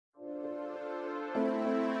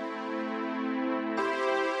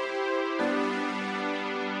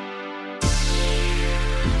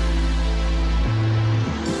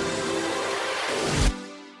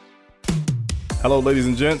Hello, ladies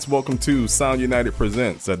and gents. Welcome to Sound United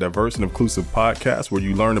Presents, a diverse and inclusive podcast where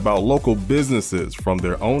you learn about local businesses from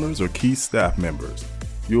their owners or key staff members.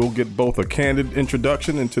 You'll get both a candid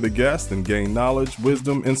introduction into the guest and gain knowledge,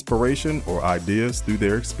 wisdom, inspiration, or ideas through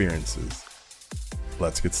their experiences.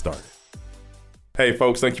 Let's get started. Hey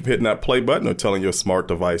folks, thank you for hitting that play button or telling your smart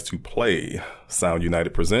device to play. Sound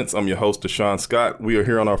United Presents. I'm your host, Deshaun Scott. We are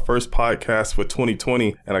here on our first podcast for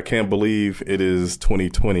 2020, and I can't believe it is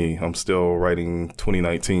 2020. I'm still writing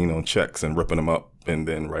 2019 on checks and ripping them up and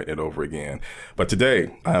then writing it over again. But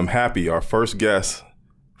today, I am happy. Our first guest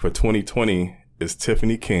for 2020 is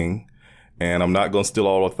Tiffany King, and I'm not going to steal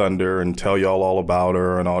all the thunder and tell y'all all about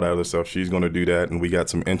her and all that other stuff. She's going to do that, and we got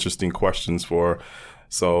some interesting questions for her.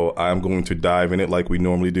 So I'm going to dive in it like we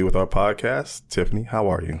normally do with our podcast. Tiffany,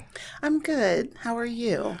 how are you? I'm good. How are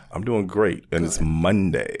you? I'm doing great. And It's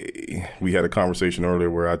Monday. We had a conversation earlier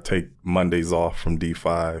where I take Mondays off from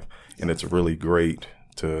D5, and it's really great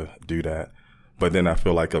to do that. But then I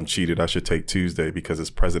feel like I'm cheated. I should take Tuesday because it's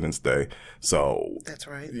President's Day. So that's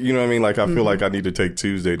right. You know what I mean? Like I feel like I need to take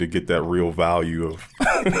Tuesday to get that real value of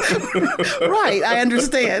Right. I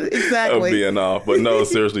understand. Exactly. Of being off. But no,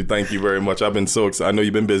 seriously, thank you very much. I've been so excited. I know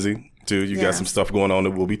you've been busy too. You got some stuff going on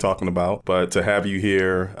that we'll be talking about. But to have you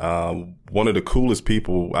here, one of the coolest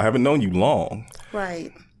people. I haven't known you long.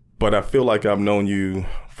 Right. But I feel like I've known you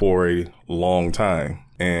for a long time.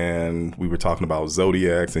 And we were talking about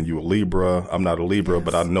zodiacs, and you a Libra. I'm not a Libra,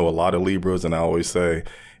 but I know a lot of Libras. And I always say,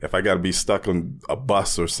 if I got to be stuck on a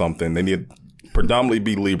bus or something, they need to predominantly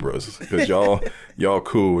be Libras because y'all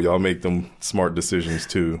cool. Y'all make them smart decisions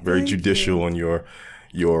too. Very judicial in your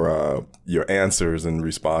answers and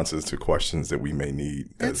responses to questions that we may need.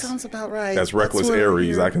 That sounds about right. As reckless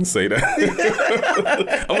Aries, I can say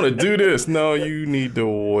that. I'm going to do this. No, you need to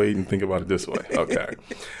wait and think about it this way. Okay.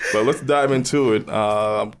 But let's dive into it.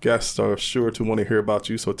 Guests are sure to want to hear about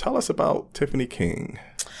you. So tell us about Tiffany King.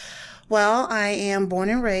 Well, I am born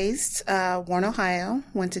and raised Warren, Ohio.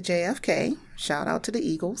 Went to JFK. Shout out to the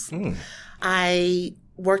Eagles. I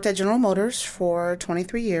worked at General Motors for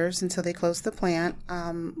 23 years until they closed the plant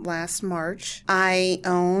last March. I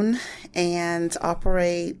own and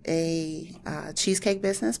operate a cheesecake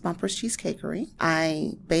business, Bumpers Cheesecakery.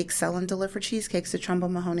 I bake, sell, and deliver cheesecakes to Trumbull,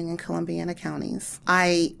 Mahoning, and Columbiana counties.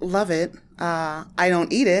 I love it. I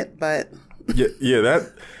don't eat it, but...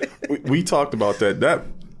 that we talked about that. That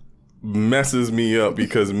messes me up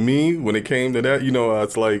because when it came to that,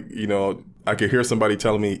 it's like, I could hear somebody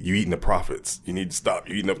telling me, you eating the profits. You need to stop.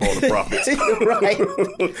 You eating up all the profits. Right.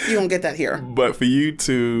 You don't get that here. But for you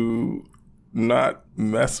to not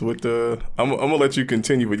mess with I'm going to let you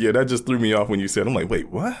continue. But that just threw me off when you said, I'm like, wait,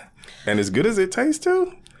 what? And as good as it tastes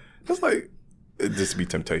too? It's like, it'd just be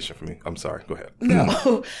temptation for me. I'm sorry. Go ahead.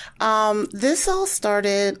 No. This all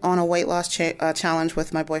started on a weight loss challenge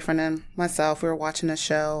with my boyfriend and myself. We were watching a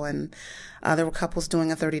show and there were couples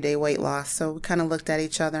doing a 30-day weight loss. So we kind of looked at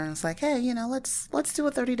each other and it's like, hey, let's do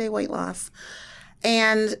a 30-day weight loss.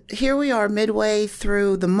 And here we are midway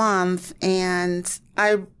through the month and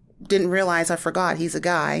I didn't realize, I forgot he's a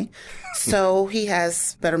guy. So he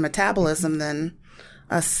has better metabolism than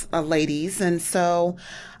us ladies. And so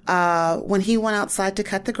when he went outside to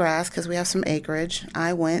cut the grass, because we have some acreage,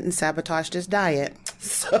 I went and sabotaged his diet.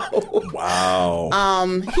 So, wow.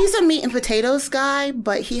 He's a meat and potatoes guy,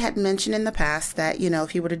 but he had mentioned in the past that, if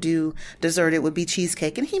he were to do dessert, it would be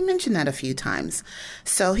cheesecake. And he mentioned that a few times.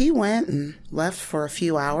 So he went and left for a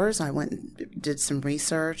few hours. I went and did some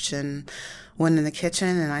research and went in the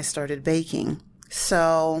kitchen and I started baking.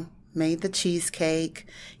 So made the cheesecake.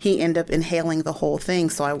 He ended up inhaling the whole thing,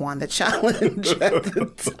 so I won the challenge at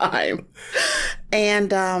the time. And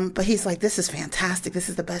but he's like, this is fantastic. This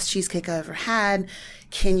is the best cheesecake I ever had.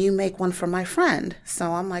 Can you make one for my friend?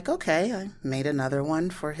 So I'm like, okay. I made another one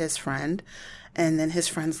for his friend. And then his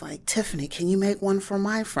friend's like, Tiffany, can you make one for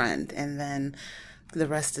my friend? And then the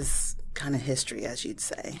rest is kind of history, as you'd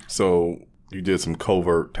say. So you did some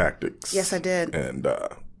covert tactics. Yes, I did.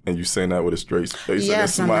 And you saying that with a straight face and a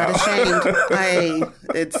yes, smile. I'm not ashamed.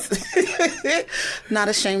 It's not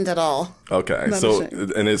ashamed at all. Okay, so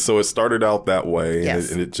it started out that way,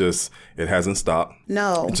 yes. and it hasn't stopped.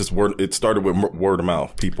 No, it started with word of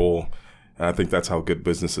mouth. People, and I think that's how good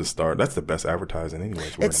businesses start. That's the best advertising,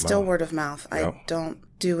 anyways. It's still word of mouth. Yep. I don't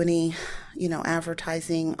do any,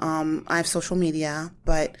 advertising. I have social media,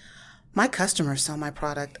 but my customers sell my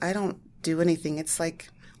product. I don't do anything. It's like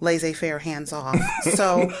laissez-faire, hands off.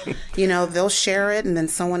 So, they'll share it and then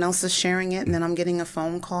someone else is sharing it and then I'm getting a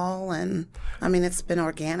phone call and it's been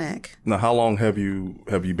organic. Now, how long have you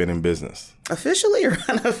been in business? Officially or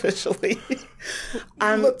unofficially?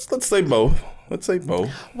 Let's say both. Let's say both.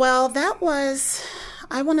 Well, that was,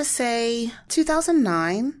 I want to say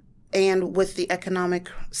 2009. And with the economic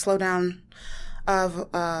slowdown of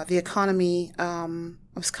the economy, I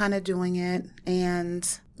was kind of doing it,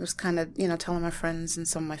 and I was kind of, telling my friends and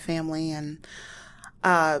some of my family. And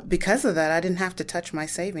because of that, I didn't have to touch my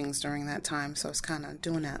savings during that time. So I was kind of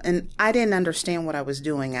doing that. And I didn't understand what I was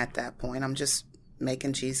doing at that point. I'm just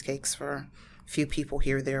making cheesecakes for a few people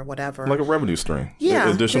here, there, whatever. Like a revenue stream. Yeah.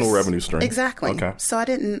 Additional revenue stream. Exactly. Okay. So I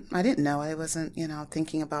didn't know. I wasn't,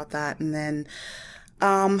 thinking about that. And then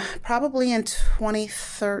probably in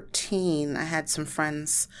 2013, I had some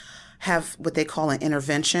friends have what they call an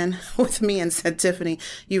intervention with me and said, Tiffany,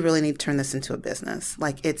 you really need to turn this into a business.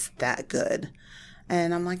 Like, it's that good.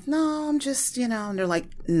 And I'm like, no, I'm just, and they're like,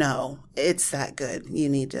 no, it's that good. You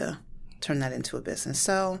need to turn that into a business.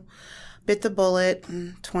 So bit the bullet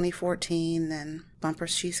in 2014, and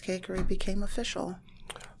Bumpers Cheesecakery became official.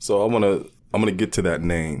 So I'm gonna get to that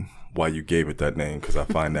name, why you gave it that name, because I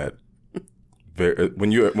find that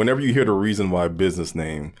whenever you hear the reason why business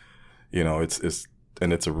name,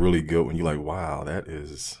 it's a really good one. You're like, wow,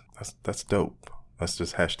 that's dope. That's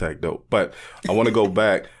just hashtag dope. But I want to go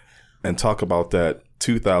back and talk about that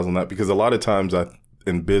 2000, because a lot of times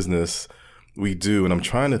in business we do, and I'm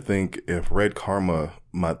trying to think if Red Karma,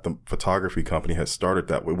 the photography company, has started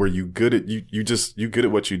that way, where you good at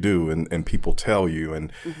what you do, and people tell you,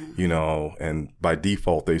 and and by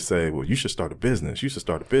default they say, well, you should start a business.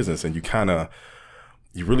 And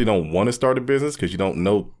you really don't want to start a business because you don't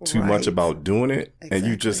know too much about doing it. Exactly. And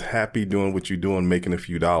you just happy doing what you're doing, making a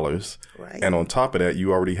few dollars. Right. And on top of that,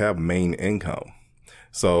 you already have main income.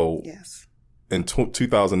 So yes. In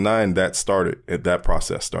 2009, that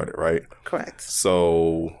process started, right? Correct.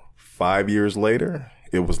 So 5 years later,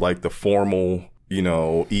 it was like the formal,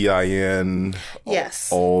 EIN. Yes.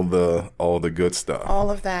 All the good stuff. All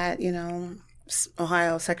of that,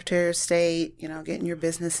 Ohio Secretary of State, getting your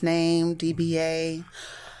business name, DBA,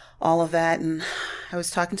 all of that. And I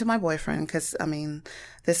was talking to my boyfriend because,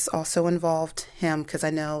 this also involved him, because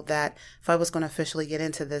I know that if I was going to officially get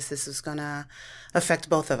into this, this was going to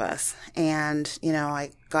affect both of us. And,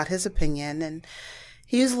 I got his opinion, and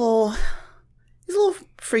he was a little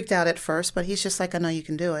freaked out at first, but he's just like, I know you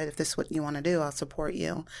can do it. If this is what you want to do, I'll support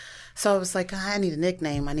you. So I was like, I need a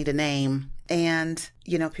nickname. I need a name. And,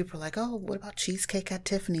 people are like, oh, what about cheesecake at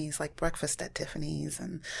Tiffany's, like breakfast at Tiffany's?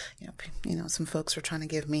 And, some folks were trying to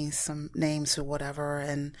give me some names or whatever.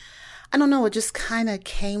 And I don't know, it just kind of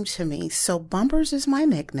came to me. So Bumpers is my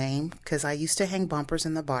nickname because I used to hang bumpers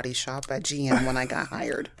in the body shop at GM when I got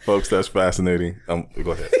hired. Folks, that's fascinating. Go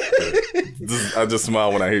ahead. I just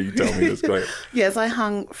smile when I hear you tell me this. Go ahead. Yes, I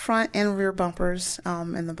hung front and rear bumpers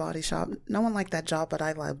in the body shop. No one liked that job, but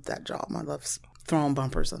I loved that job. I love throwing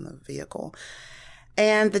bumpers on the vehicle.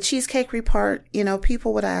 And the cheesecakery part,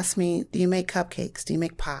 people would ask me, do you make cupcakes? Do you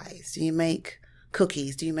make pies? Do you make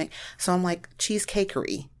cookies? So I'm like,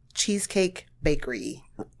 cheesecakery, cheesecake bakery,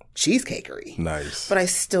 cheesecakery. Nice. But I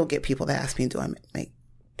still get people that ask me, do I make,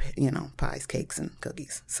 pies, cakes, and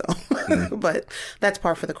cookies? So, but that's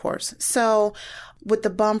par for the course. So with the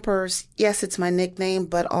Bumpers, yes, it's my nickname,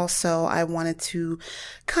 but also I wanted to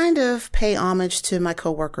kind of pay homage to my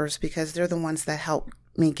coworkers because they're the ones that helped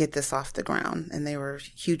me get this off the ground, and they were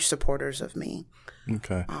huge supporters of me.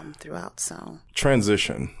 Okay. Throughout. So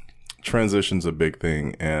transition's a big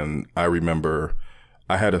thing, and I remember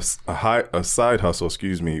I had a side hustle,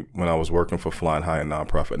 when I was working for Flying High, a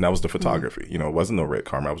nonprofit, and that was the photography. It wasn't no Red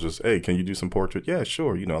Karma. I was just, hey, can you do some portrait? Yeah,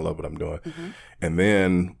 sure. I love what I'm doing. Mm-hmm. And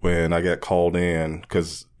then when I got called in,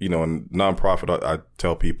 because in nonprofit, I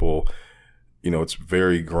tell people, it's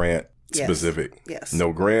very grant specific. Yes.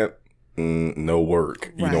 No grant, no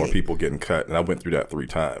work. Right. Or people getting cut. And I went through that 3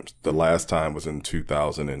 times. The last time was in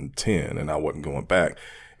 2010, and I wasn't going back.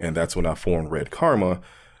 And that's when I formed Red Karma.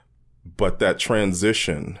 But that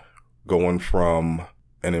transition, going from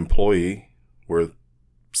an employee where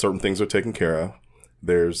certain things are taken care of,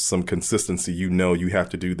 there's some consistency, you have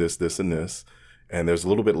to do this, this, and this, and there's a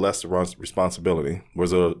little bit less responsibility.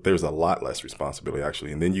 There's a lot less responsibility,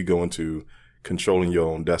 actually. And then you go into controlling your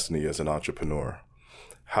own destiny as an entrepreneur.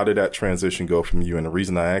 How did that transition go from you? And the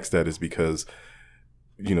reason I ask that is because,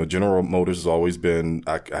 General Motors has always been,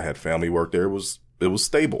 I had family work there. It was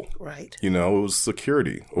stable. Right. It was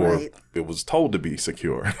security, or right. It was told to be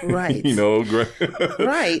secure. Right.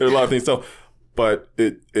 Right. There are a lot of things. So, but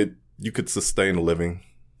you could sustain a living,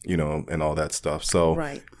 and all that stuff. So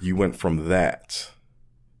right. You went from that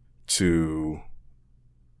to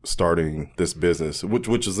starting this business,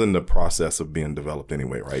 which is in the process of being developed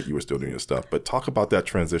anyway, right? You were still doing your stuff, but talk about that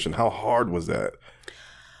transition. How hard was that?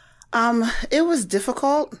 It was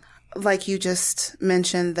difficult. like you just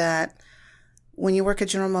mentioned, that when you work at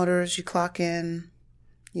General Motors, you clock in,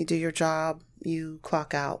 you do your job, you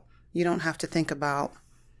clock out. You don't have to think about,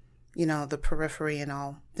 the periphery and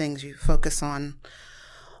all things. You focus on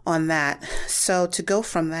that. So to go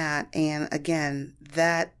from that, and again,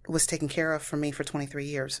 that was taken care of for me for 23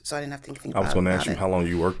 years. So I didn't have to think about it. I was going to ask you how long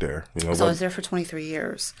you worked there. So I was there for 23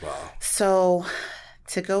 years. Wow. So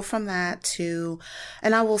to go from that to,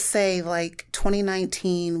 and I will say, like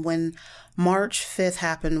 2019, when March 5th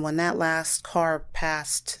happened, when that last car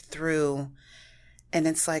passed through, and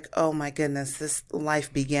it's like, oh my goodness, this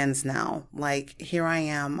life begins now. Like, here I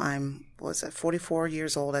am. I'm 44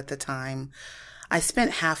 years old at the time. I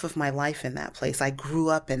spent half of my life in that place. I grew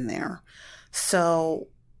up in there. So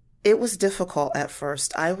it was difficult at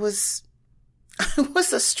first. I was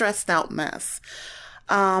a stressed out mess.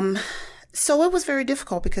 So it was very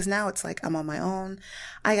difficult because now it's like I'm on my own.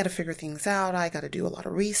 I got to figure things out. I got to do a lot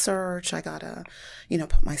of research. I got to,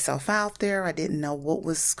 put myself out there. I didn't know what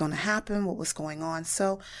was going to happen, what was going on.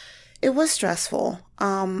 So it was stressful.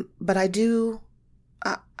 But I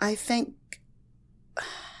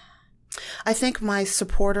think my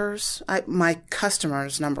supporters, my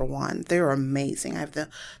customers, number one, they're amazing. I have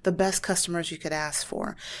the best customers you could ask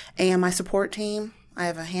for. And my support team, I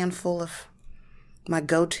have a handful of my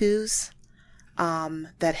go-tos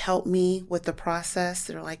that help me with the process.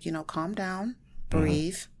 They're like, calm down,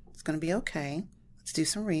 breathe. It's going to be okay. Let's do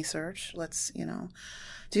some research. Let's,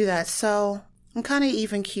 do that. So I'm kind of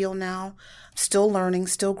even keel now. Still learning,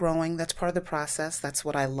 still growing. That's part of the process. That's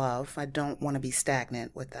what I love. I don't want to be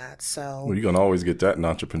stagnant with that. So you're going to always get that in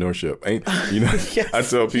entrepreneurship. Yes, I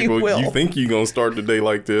tell people, you think you're going to start the day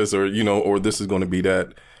like this, or, or this is going to be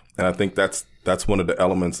that. And I think that's one of the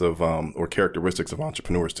elements of, or characteristics of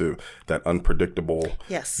entrepreneurs too, that unpredictable,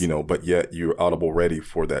 yes, but yet you're audible ready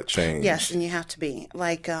for that change. Yes. And you have to be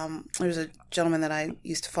like, there's a gentleman that I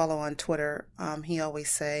used to follow on Twitter. He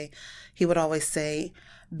would always say,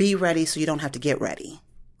 be ready so you don't have to get ready.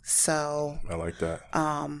 So I like that.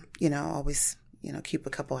 Always, keep a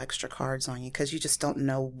couple extra cards on you because you just don't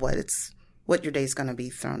know what your day's going to be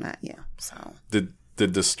thrown at you. So did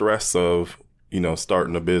the stress of,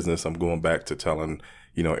 starting a business, I'm going back to telling,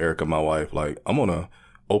 Erica, my wife, like, I'm going to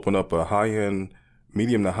open up a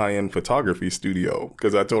medium to high-end photography studio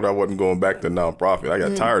because I told her I wasn't going back to nonprofit. I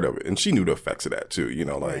got tired of it. And she knew the effects of that too,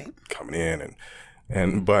 right. Coming in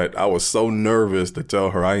but I was so nervous to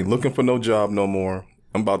tell her I ain't looking for no job no more.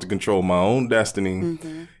 I'm about to control my own destiny.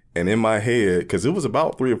 Mm-hmm. And in my head, because it was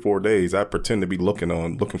about 3 or 4 days, I pretend to be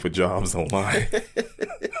looking for jobs online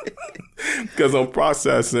because I'm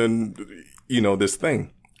processing, this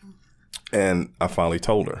thing. And I finally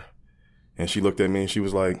told her, and she looked at me and she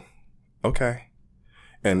was like, okay.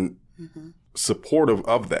 And supportive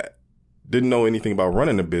of that. Didn't know anything about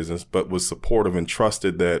running a business, but was supportive and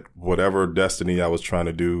trusted that whatever destiny I was trying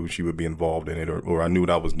to do, she would be involved in it, or I knew what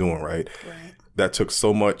I was doing, right? That took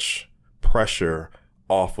so much pressure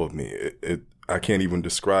off of me. I can't even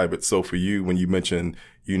describe it. So for you, when you mentioned,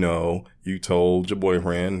 you told your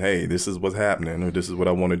boyfriend, hey, this is what's happening, or this is what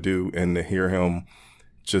I want to do, and to hear him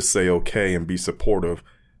just say okay and be supportive,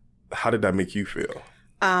 how did that make you feel?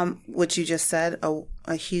 What you just said,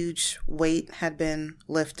 a huge weight had been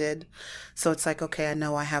lifted. So it's like, okay, I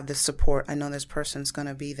know I have this support. I know this person's going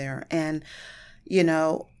to be there. And,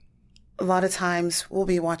 a lot of times we'll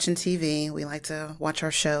be watching TV. We like to watch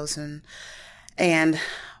our shows and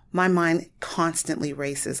my mind constantly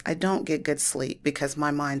races. I don't get good sleep because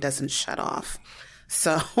my mind doesn't shut off.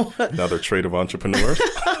 So another trait of entrepreneurs.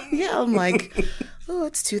 Yeah, I'm like, oh,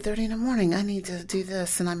 it's 2:30 in the morning. I need to do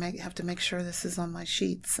this, and I might have to make sure this is on my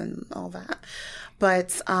sheets and all that.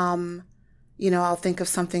 But I'll think of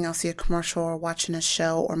something. I'll see a commercial or watching a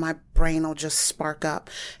show, or my brain will just spark up,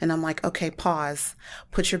 and I'm like, okay, pause,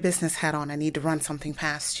 put your business hat on. I need to run something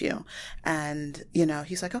past you. And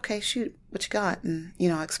he's like, okay, shoot, what you got? And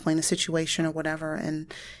I explain the situation or whatever.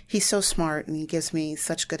 And he's so smart, and he gives me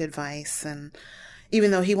such good advice. And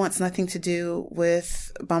even though he wants nothing to do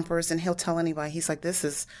with bumpers, and he'll tell anybody, he's like, this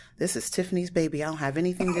is Tiffany's baby. I don't have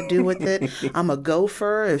anything to do with it. I'm a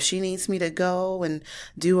gopher if she needs me to go and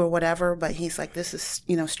do or whatever. But he's like, this is,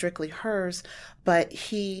 strictly hers. But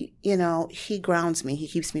he grounds me. He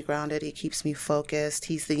keeps me grounded. He keeps me focused.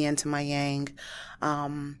 He's the yin to my yang.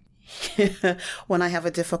 When I have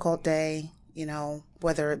a difficult day,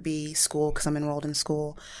 whether it be school, because I'm enrolled in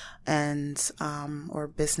school, and or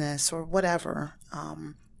business or whatever,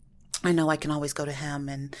 I know I can always go to him,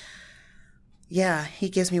 and he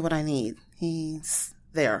gives me what I need. He's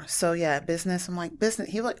there. So business. I'm like, business.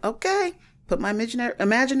 He's like, okay, put my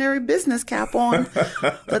imaginary business cap on.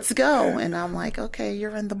 Let's go. And I'm like, okay,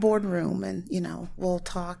 you're in the boardroom and, we'll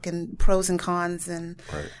talk and pros and cons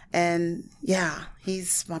and yeah,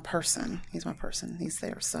 he's my person. He's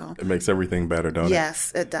there. So it makes everything better, don't it?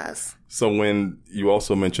 Yes, it does. So when you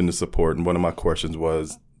also mentioned the support, and one of my questions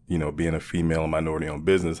was, being a female and minority owned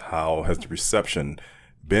business, how has the reception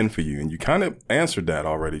been for you? And you kind of answered that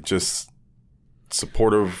already, just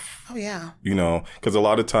supportive. Oh yeah. Because a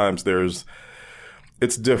lot of times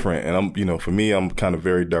it's different. And for me, I'm kind of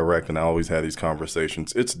very direct and I always have these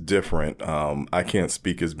conversations. It's different. I can't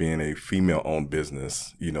speak as being a female owned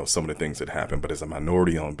business, some of the things that happen, but as a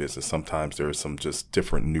minority owned business, sometimes there are some just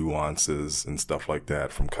different nuances and stuff like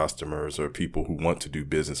that from customers or people who want to do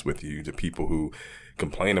business with you to people who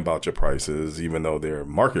complain about your prices, even though they're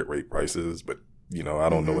market rate prices, but I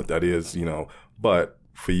don't know what that is, but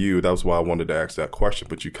for you, that was why I wanted to ask that question,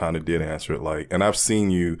 but you kind of did answer it and I've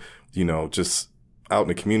seen you, just out in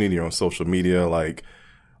the community or on social media,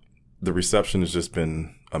 the reception has just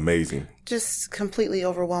been amazing. Just completely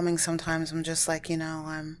overwhelming sometimes. I'm just like,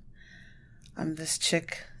 I'm this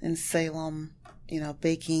chick in Salem,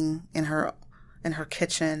 baking in her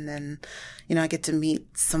kitchen and, I get to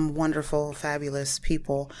meet some wonderful, fabulous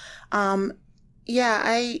people.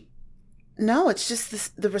 No, it's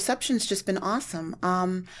just the reception's just been awesome.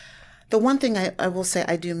 The one thing I will say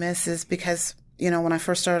I do miss is because, when I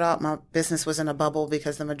first started out, my business was in a bubble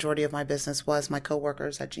because the majority of my business was my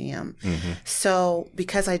coworkers at GM. Mm-hmm. So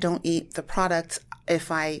because I don't eat the product,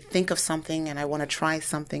 if I think of something and I want to try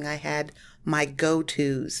something, I had my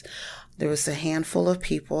go-tos. There was a handful of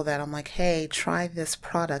people that I'm like, hey, try this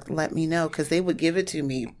product. Let me know. Because they would give it to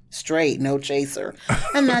me straight, no chaser.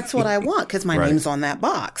 And that's what I want because my name's on that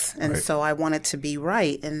box. And so I want it to be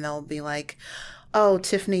right. And they'll be like, oh,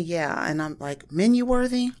 Tiffany, yeah. And I'm like, menu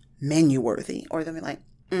worthy. Or they'll be like,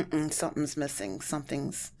 something's missing.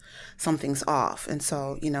 Something's off. And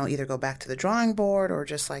so, either go back to the drawing board or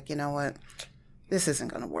just like, you know what? This isn't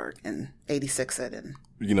going to work, and 86 it. And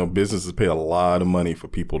businesses pay a lot of money for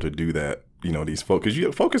people to do that. These focus. You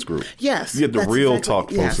have a focus group. Yes, you have the real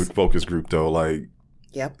talk focus group though.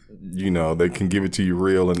 Yep. They can give it to you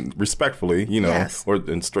real and respectfully. Yes.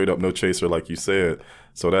 and straight up no chaser, like you said.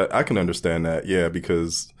 So that I can understand that. Yeah,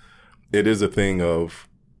 because it is a thing of,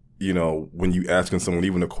 when you asking someone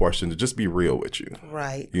even a question, to just be real with you.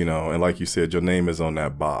 Right. And like you said, your name is on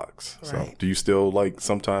that box. Right. So do you still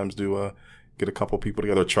sometimes do get a couple people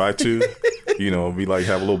together, try to, be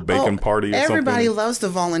have a little bacon party or something? Everybody loves to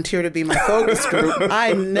volunteer to be my focus group.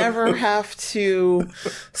 I never have to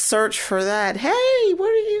search for that. Hey, what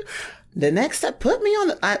are you? The next step, put me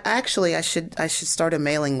on. I should start a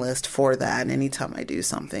mailing list for that. And anytime I do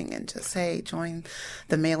something, and just hey, join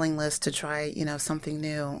the mailing list to try, something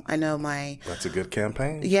new. I know that's a good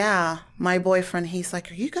campaign. Yeah, my boyfriend, he's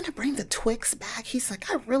like, are you going to bring the Twix back? He's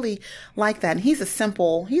like, I really like that. And he's a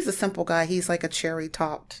simple guy. He's like a cherry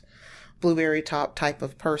topped, blueberry top type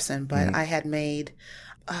of person. But I had made.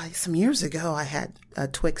 Some years ago, I had a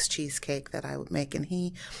Twix cheesecake that I would make, and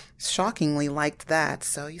he shockingly liked that.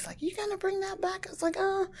 So he's like, you going to bring that back? I was like,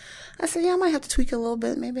 I said, yeah, I might have to tweak it a little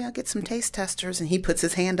bit. Maybe I'll get some taste testers. And he puts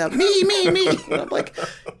his hand up, me. And I'm like,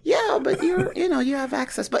 yeah, but you have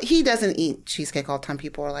access. But he doesn't eat cheesecake all the time.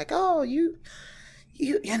 People are like, oh, you're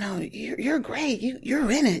great. You're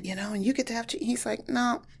in it, and you get to have cheese. He's like,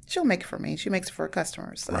 no, she'll make it for me. She makes it for her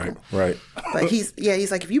customers. So. Right. But he's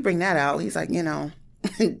like, if you bring that out, he's like,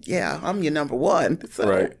 yeah, I'm your number one. So,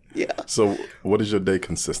 right. Yeah. So what does your day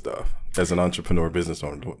consist of as an entrepreneur, business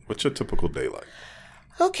owner? What's your typical day like?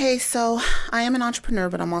 Okay, so I am an entrepreneur,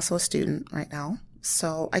 but I'm also a student right now.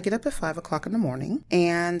 So I get up at 5 o'clock in the morning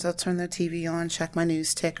and I'll turn the TV on, check my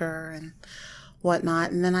news ticker and whatnot.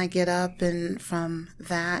 And then I get up and from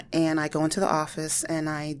that and I go into the office and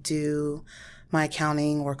I do my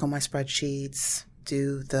accounting, work on my spreadsheets,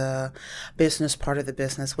 do the business part of the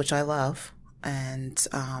business, which I love. And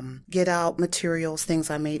get out materials,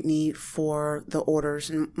 things I may need for the orders.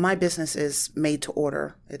 And my business is made to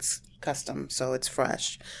order. It's custom, so it's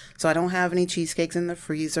fresh. So I don't have any cheesecakes in the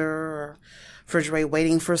freezer or refrigerator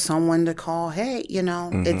waiting for someone to call. Hey,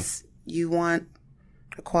 it's you want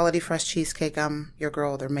a quality fresh cheesecake, I'm your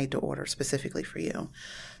girl. They're made to order specifically for you.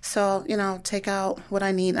 So, take out what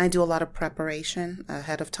I need. I do a lot of preparation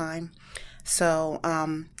ahead of time. So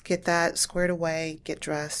get that squared away, get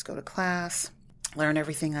dressed, go to class, learn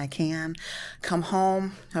everything I can, come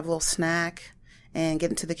home, have a little snack, and get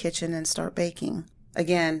into the kitchen and start baking.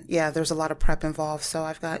 Again, yeah, there's a lot of prep involved. So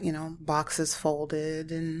I've got, boxes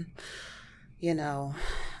folded and,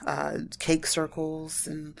 cake circles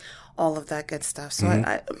and all of that good stuff.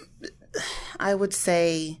 So I would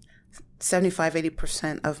say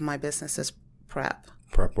 75-80% of my business is prep.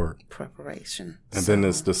 Prep work. Preparation. And then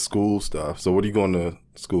there's the school stuff. So what are you going to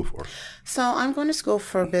school for? So I'm going to school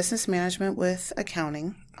for business management with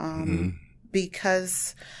accounting.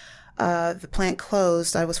 Because the plant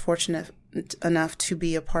closed, I was fortunate enough to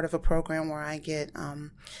be a part of a program where I get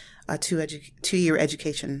a 2-year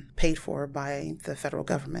education paid for by the federal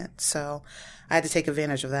government. So I had to take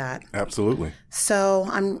advantage of that. Absolutely. So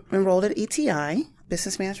I'm enrolled at ETI,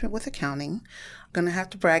 Business Management with Accounting. I'm going to have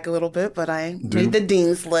to brag a little bit, but I made the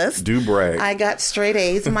dean's list. Do brag. I got straight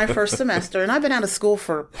A's in my first semester, and I've been out of school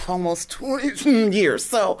for almost 20 years.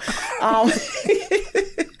 So I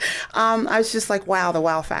was just like, wow, the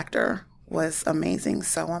wow factor was amazing.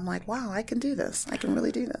 So I'm like, wow, I can do this. I can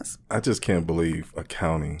really do this. I just can't believe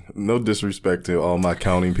accounting. No disrespect to all my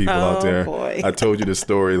accounting people out there. Boy. I told you the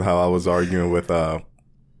story how I was arguing with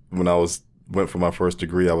when I went for my first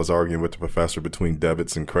degree. I was arguing with the professor between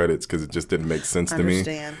debits and credits because it just didn't make sense to me.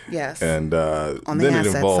 Understand? Yes. And on the then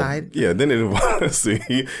asset it involved, side. yeah. Then it involved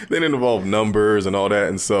then it involved numbers and all that.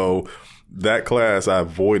 And so that class I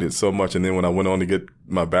avoided so much. And then when I went on to get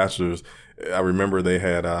my bachelor's, I remember they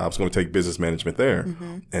had, I was going to take business management there,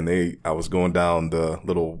 and I was going down the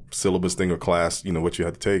little syllabus thing or class, what you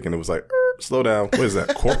had to take. And it was like, slow down. What is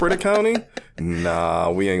that? Corporate accounting? Nah,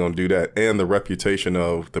 we ain't going to do that. And the reputation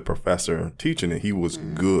of the professor teaching it, he was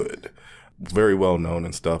good, very well known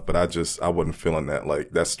and stuff. But I wasn't feeling that.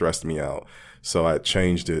 Like, that stressed me out. So I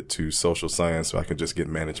changed it to social science so I could just get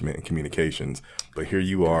management and communications. But here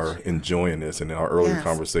you are enjoying this. And in our earlier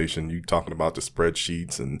conversation, you talking about the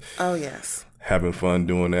spreadsheets and having fun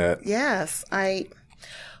doing that. Yes.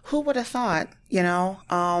 Who would have thought,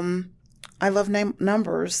 I love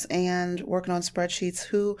numbers and working on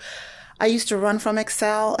spreadsheets. I used to run from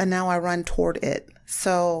Excel and now I run toward it.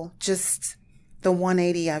 So just the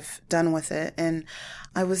 180 I've done with it. And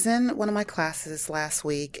I was in one of my classes last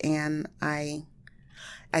week and I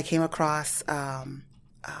came across, I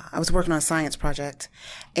was working on a science project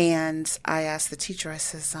and I asked the teacher, I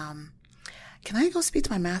says, can I go speak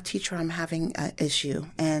to my math teacher? I'm having an issue.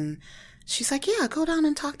 And she's like, yeah, go down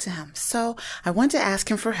and talk to him. So I went to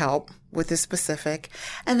ask him for help with this specific.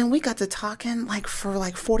 And then we got to talking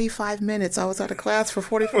for 45 minutes. I was out of class for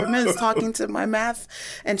 45 minutes talking to my math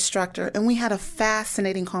instructor. And we had a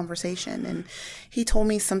fascinating conversation. And he told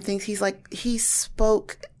me some things. He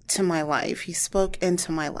spoke to my life. He spoke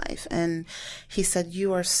into my life. And he said,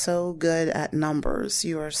 you are so good at numbers.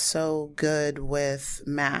 You are so good with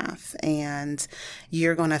math and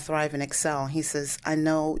you're going to thrive in Excel. He says, I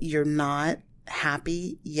know you're not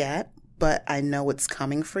happy yet, but I know it's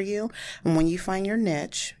coming for you. And when you find your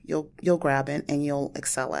niche, you'll grab it and you'll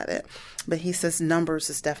excel at it. But he says, numbers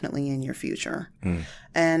is definitely in your future.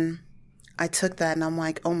 And I took that and I'm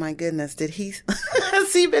like, oh my goodness,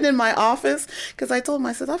 has he been in my office? Because I told him,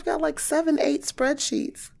 I said, I've got 7-8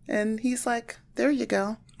 spreadsheets. And he's like, there you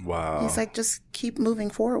go. Wow. He's like, just keep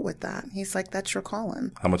moving forward with that. He's like, that's your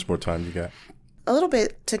calling. How much more time you got? A little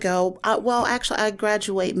bit to go. Actually, I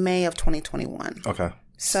graduate May of 2021. Okay.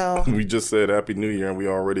 So we just said Happy New Year and we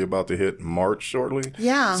already about to hit March shortly.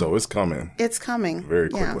 Yeah. So it's coming. It's coming. Very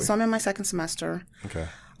quickly. Yeah. So I'm in my second semester. Okay.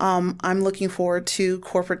 I'm looking forward to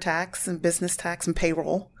corporate tax and business tax and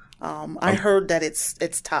payroll. I heard that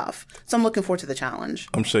it's tough. So I'm looking forward to the challenge.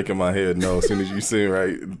 I'm shaking my head no as soon as you see,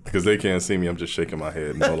 right? Because they can't see me. I'm just shaking my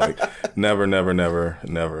head no. Never.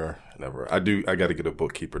 I got to get a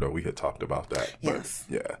bookkeeper though. We had talked about that. Yes.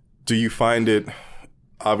 But, yeah. Do you find it,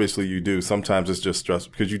 obviously you do. Sometimes it's just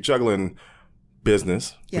stressful because you're juggling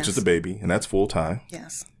business, which is the baby, and that's full time.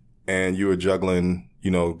 Yes. And you are juggling,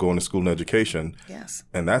 going to school and education. Yes.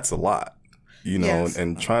 And that's a lot, Yes.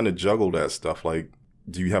 and trying to juggle that stuff.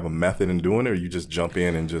 Do you have a method in doing it or you just jump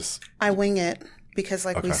in and just? I wing it because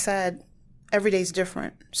we said, every day's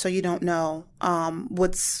different. So you don't know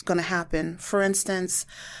what's going to happen. For instance,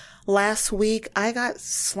 last week I got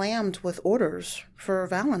slammed with orders for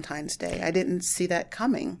Valentine's Day. I didn't see that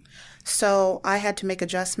coming. So I had to make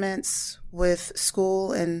adjustments with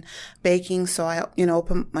school and baking. So I,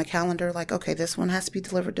 open my calendar okay, this one has to be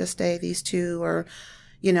delivered this day. These two are,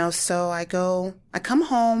 so I come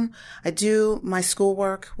home, I do my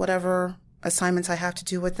schoolwork, whatever assignments I have to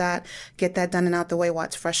do with that, get that done and out the way while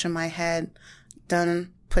it's fresh in my head,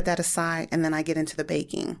 done, put that aside, and then I get into the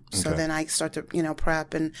baking. So then I start to,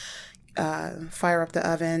 prep and fire up the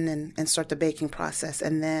oven and start the baking process.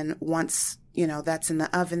 And then once, that's in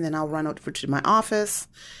the oven, then I'll run over to my office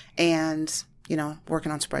and,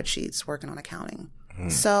 working on spreadsheets, working on accounting.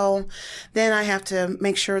 So then I have to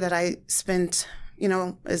make sure that I spend,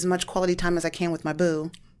 as much quality time as I can with my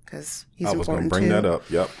boo because he's important too. I was going to bring that up.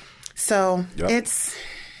 Yep. So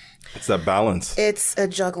It's that balance. It's a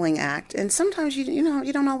juggling act. And sometimes,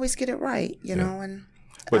 you don't always get it right, you know, and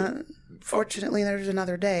fortunately there's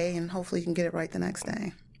another day and hopefully you can get it right the next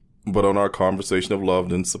day. But on our conversation of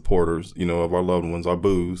loved and supporters, you know, of our loved ones, our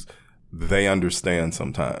boos, they understand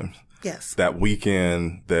sometimes. Yes. That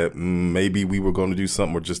weekend that maybe we were going to do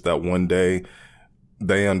something or just that one day,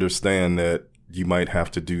 they understand that you might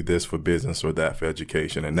have to do this for business or that for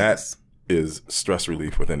education. And that is stress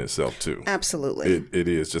relief within itself too. Absolutely. It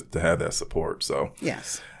is just to have that support. So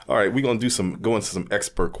yes. All right, we're going to go into some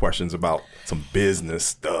expert questions about some business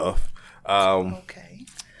stuff. Okay.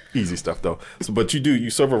 Easy stuff though. So, but you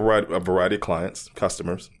serve a variety of clients,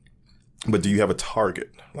 customers, but do you have a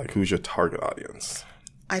target? Like who's your target audience?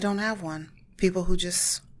 I don't have one. People who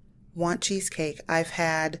just want cheesecake. I've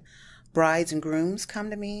had brides and grooms come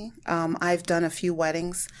to me. I've done a few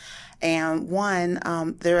weddings, and one,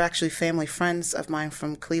 they're actually family friends of mine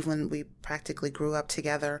from Cleveland. We practically grew up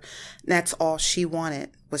together. That's all she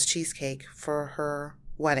wanted was cheesecake for her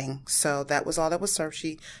wedding. So that was all that was served.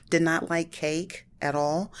 She did not like cake at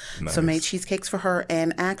all. Nice. So made cheesecakes for her.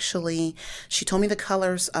 And actually, she told me the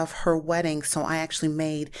colors of her wedding. So I actually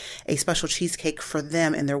made a special cheesecake for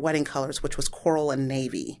them in their wedding colors, which was coral and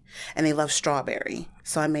navy. And they love strawberry.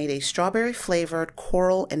 So I made a strawberry flavored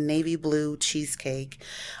coral and navy blue cheesecake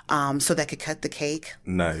so that could cut the cake.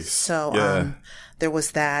 Nice. So there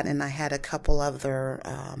was that. And I had a couple other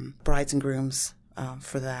brides and grooms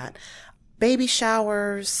for that. Baby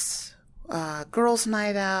showers, girls'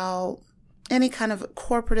 night out, any kind of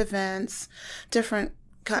corporate events, different.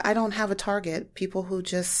 I don't have a target. People who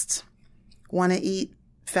just want to eat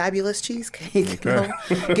fabulous cheesecake,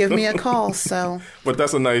 give me a call. So, but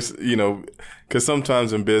that's a nice, because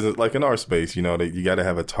sometimes in business, like in our space, you got to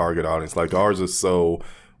have a target audience. Like ours is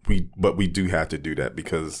but we do have to do that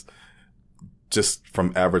because just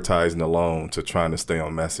from advertising alone to trying to stay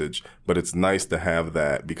on message. But it's nice to have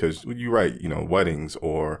that because you're right, weddings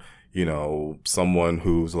or, someone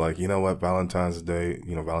who's like, you know what, Valentine's Day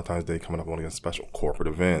coming up on these special corporate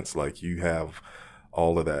events. Like you have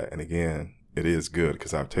all of that. And again, it is good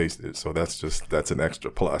because I've tasted it. So that's an extra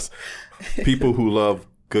plus. People who love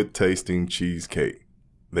good tasting cheesecake.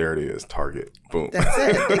 There it is. Target. Boom.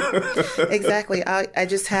 That's it. Exactly. I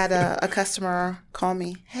just had a customer call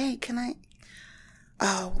me. Hey,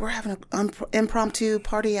 we're having an impromptu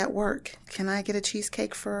party at work. Can I get a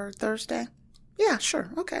cheesecake for Thursday? Yeah, sure.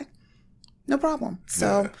 Okay. No problem.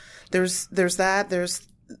 So there's that.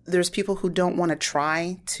 There's people who don't want to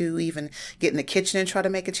try to even get in the kitchen and try to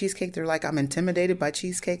make a cheesecake. They're like, I'm intimidated by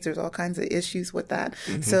cheesecake. There's all kinds of issues with that.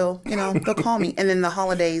 Mm-hmm. So, they'll call me. And then the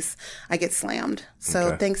holidays, I get slammed.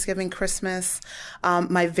 So Thanksgiving, Christmas,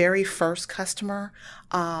 my very first customer,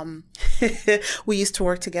 we used to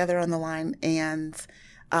work together on the line and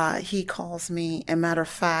he calls me. And matter of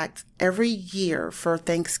fact, every year for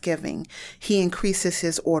Thanksgiving, he increases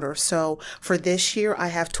his order. So for this year, I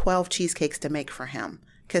have 12 cheesecakes to make for him.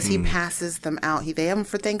 Because he passes them out. They have them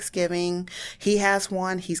for Thanksgiving. He has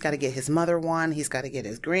one. He's got to get his mother one. He's got to get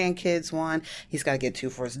his grandkids one. He's got to get 2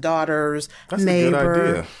 for his daughters, That's neighbor. A good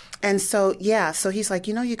idea. And so, so he's like,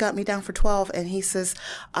 you got me down for 12. And he says,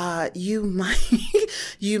 you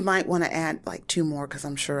might want to add like 2 more because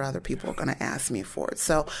I'm sure other people are going to ask me for it.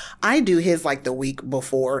 So I do his like the week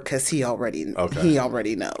before because he already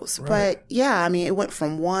knows. Right. But it went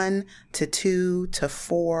from 1 to 2 to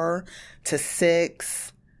 4 to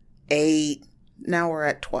 6. 8. Now we're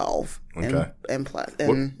at 12. Okay. And plus,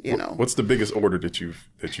 what's the biggest order that you've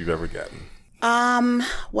ever gotten?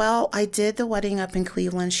 Well, I did the wedding up in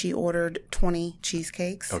Cleveland. She ordered 20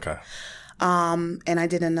 cheesecakes. Okay. And I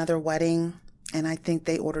did another wedding, and I think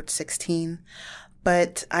they ordered 16.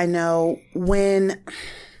 But I know when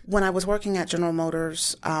I was working at General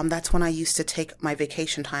Motors, that's when I used to take my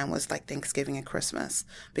vacation time was like Thanksgiving and Christmas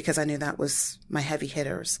because I knew that was my heavy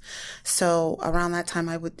hitters. So around that time,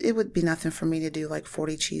 it would be nothing for me to do like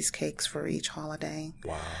 40 cheesecakes for each holiday.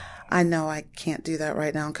 Wow. I know I can't do that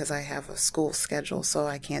right now because I have a school schedule, so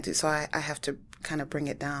I can't do. So I have to kind of bring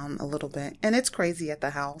it down a little bit. And it's crazy at the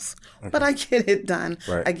house, but I get it done.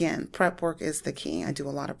 Right. Again, prep work is the key. I do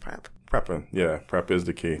a lot of prep. Prepping. Yeah, prep is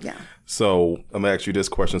the key. Yeah. So I'm going to ask you this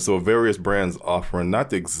question. So various brands offering not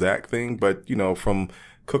the exact thing, but, from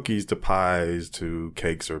cookies to pies to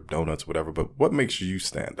cakes or donuts, whatever. But what makes you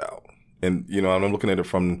stand out? And, I'm looking at it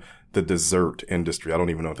from the dessert industry. I don't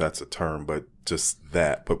even know if that's a term, but just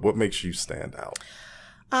that. But what makes you stand out?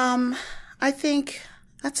 I think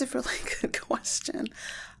that's a really good question.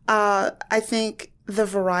 I think the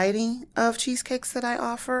variety of cheesecakes that I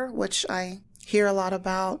offer, which I hear a lot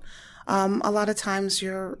about. A lot of times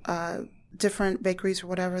your different bakeries or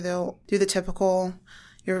whatever, they'll do the typical,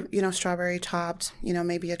 your, strawberry topped,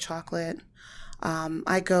 maybe a chocolate.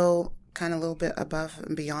 I go kind of a little bit above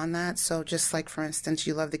and beyond that. So just like, for instance,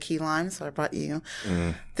 you love the key lime. So I brought you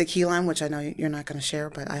the key lime, which I know you're not going to share,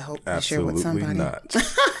 but I hope you share with somebody. Not.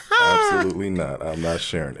 Absolutely not. I'm not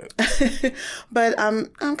sharing it. But I'm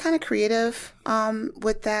kind of creative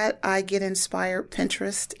with that. I get inspired.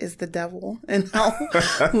 Pinterest is the devil. And I'll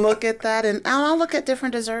look at that and I'll look at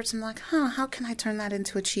different desserts. I'm like, how can I turn that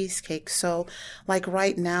into a cheesecake? So like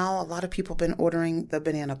right now, a lot of people have been ordering the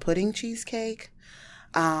banana pudding cheesecake.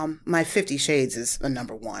 My 50 Shades is a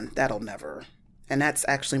number one. That'll never. And that's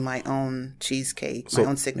actually my own cheesecake, my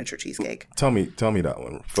own signature cheesecake. Tell me that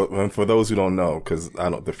one. For those who don't know, because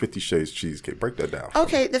the 50 Shades cheesecake, break that down.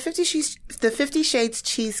 Okay, the 50 Shades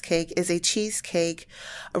cheesecake is a cheesecake,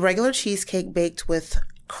 a regular cheesecake baked with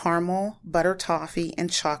caramel, butter toffee,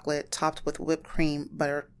 and chocolate, topped with whipped cream,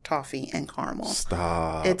 butter toffee, and caramel.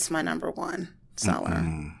 Stop. It's my number one seller.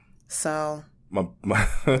 Mm-mm. So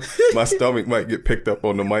my stomach might get picked up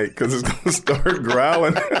on the mic because it's going to start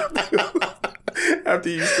growling after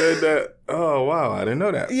you said that. Oh, wow. I didn't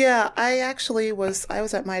know that. Yeah, I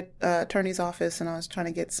was at my attorney's office and I was trying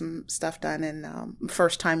to get some stuff done, and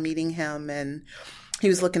first time meeting him, and he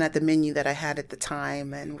was looking at the menu that I had at the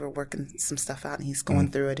time, and we're working some stuff out, and he's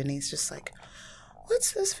going through it, and he's just like,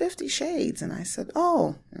 what's this 50 Shades? And I said,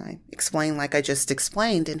 oh, and I explained like I just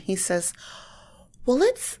explained, and he says, well,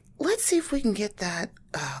 let's see if we can get that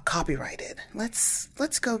copyrighted. Let's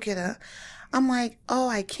go get I'm like, oh,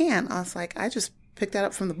 I can't. I was like, I just picked that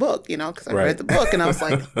up from the book, because I read the book, and I was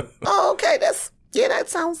like, oh, okay, that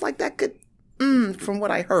sounds like that could, from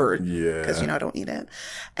what I heard. Yeah. Because, I don't eat it.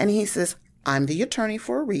 And he says, I'm the attorney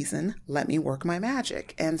for a reason. Let me work my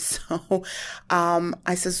magic. And so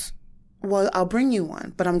I says, well, I'll bring you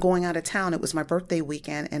one, but I'm going out of town. It was my birthday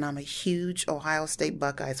weekend, and I'm a huge Ohio State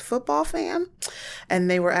Buckeyes football fan. And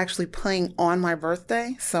they were actually playing on my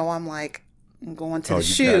birthday. So I'm like, I'm going to the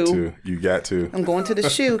shoe. You got to. I'm going to the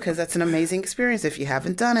shoe because that's an amazing experience. If you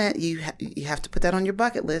haven't done it, you have to put that on your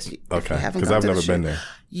bucket list. Okay, because I've never been there.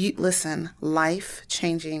 Listen,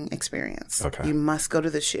 life-changing experience. Okay. You must go to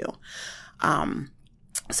the shoe.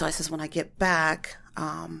 So I says, when I get back,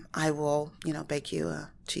 I will, bake you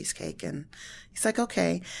a cheesecake. And he's like,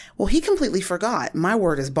 okay. Well, he completely forgot. My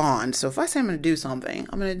word is bond. So if I say I'm going to do something,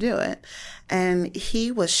 I'm going to do it. And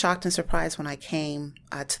he was shocked and surprised when I came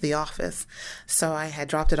to the office. So I had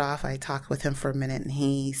dropped it off. I talked with him for a minute, and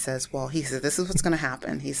he says, this is what's going to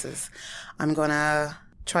happen. He says, I'm going to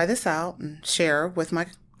try this out and share with my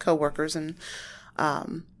coworkers. And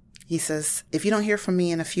he says, if you don't hear from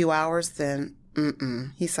me in a few hours, then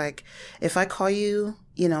he's like, if I call you,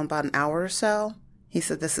 about an hour or so, he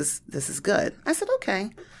said, this is good. I said,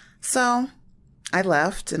 okay. So I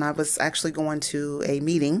left, and I was actually going to a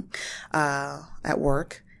meeting at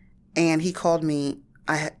work, and he called me.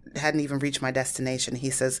 I hadn't even reached my destination. He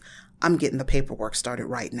says, I'm getting the paperwork started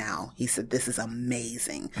right now. He said, this is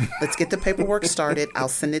amazing. Let's get the paperwork started. I'll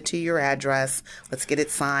send it to your address. Let's get it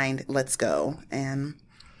signed. Let's go. And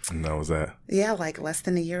that was that. Yeah, like less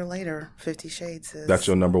than a year later, 50 Shades is. That's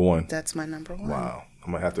your number one? That's my number one. Wow.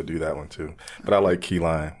 I'm going to have to do that one too. But I like key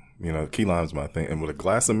lime. Key lime's my thing. And with a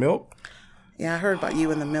glass of milk. Yeah, I heard about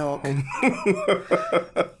you and the milk.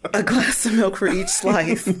 A glass of milk for each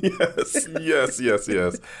slice. Yes.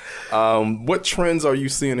 What trends are you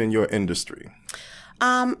seeing in your industry?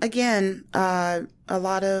 Again, a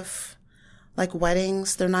lot of like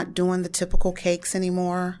weddings, they're not doing the typical cakes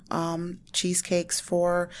anymore. Cheesecakes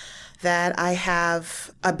for that. I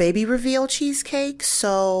have a baby reveal cheesecake.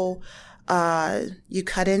 So you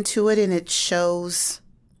cut into it and it shows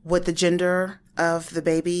what the gender of the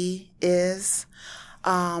baby is.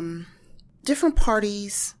 Different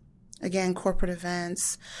parties, again, corporate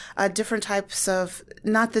events, different types of,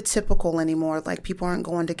 not the typical anymore. Like people aren't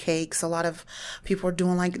going to cakes. A lot of people are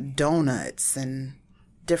doing like donuts and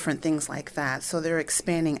different things like that. So they're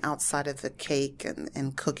expanding outside of the cake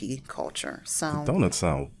and cookie culture. So donuts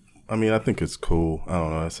sound, I think it's cool. I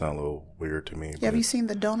don't know. It sounds a little weird to me. Yeah, have you seen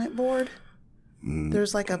the donut board?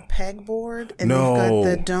 There's like a peg board and they've got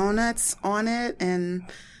the donuts on it, and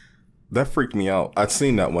that freaked me out. I'd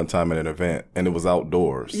seen that one time at an event, and it was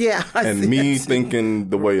outdoors. Yeah. And me thinking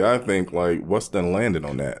the way I think, like, what's done landed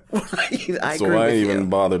on that? I so agree I with ain't even you.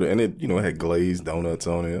 bothered. And it, it had glazed donuts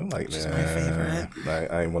on it. I'm like, Which is my favorite.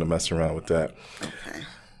 I ain't want to mess around with that. Okay.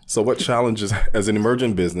 So what challenges as an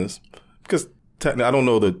emerging business, because technically I don't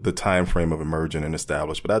know the time frame of emerging and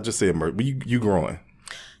established, but I just say emerging. You growing.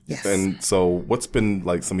 Yes. And so what's been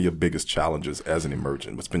like some of your biggest challenges as an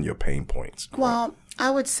emergent? What's been your pain points? Well, I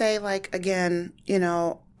would say, like, again,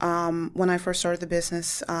 when I first started the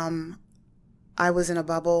business, I was in a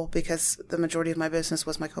bubble because the majority of my business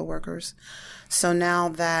was my coworkers. So now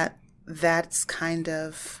that that's kind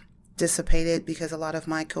of dissipated because a lot of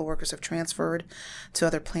my coworkers have transferred to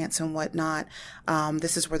other plants and whatnot.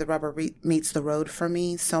 This is where the rubber meets the road for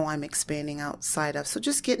me. So I'm expanding outside of. So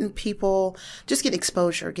just getting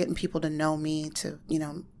exposure, getting people to know me, to,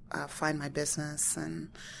 find my business and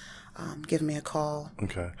give me a call.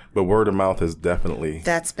 Okay. But word of mouth is definitely.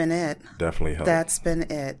 That's been it. Definitely helped. That's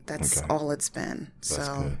been it. That's all it's been. That's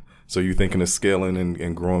good. So you're thinking of scaling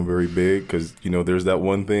and growing very big? Because, there's that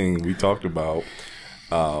one thing we talked about.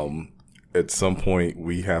 At some point,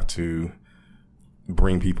 we have to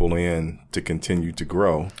bring people in to continue to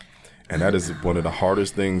grow. And that is one of the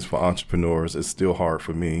hardest things for entrepreneurs. It's still hard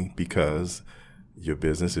for me because your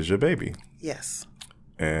business is your baby. Yes.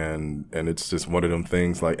 And it's just one of them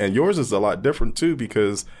things and yours is a lot different too,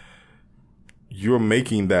 because you're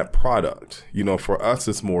making that product. For us,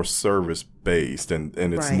 it's more service based and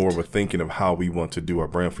it's right. more of a thinking of how we want to do our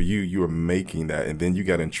brand. For you are making that, and then you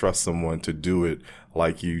got to entrust someone to do it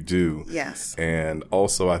like you do. Yes. And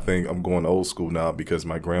also, I think I'm going old school now because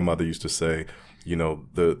my grandmother used to say,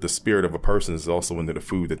 the spirit of a person is also into the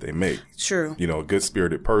food that they make. True. A good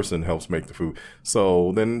spirited person helps make the food.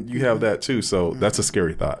 So then you have that too. So that's a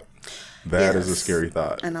scary thought. That is a scary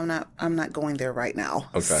thought. And I'm not going there right now.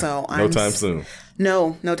 Okay. So no time soon.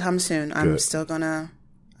 No time soon. I'm Good. still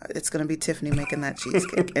it's gonna be Tiffany making that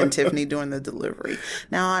cheesecake and Tiffany doing the delivery.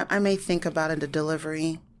 Now I may think about a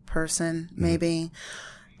delivery person maybe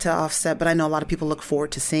to offset, but I know a lot of people look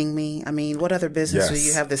forward to seeing me. I mean, what other business do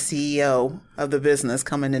you have the CEO of the business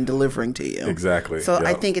coming and delivering to you? Exactly. So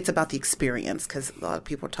I think it's about the experience, because a lot of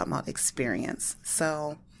people are talking about experience.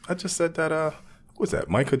 So I just said that what was that?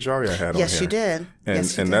 Mike Hajari I had on here. Yes, you did.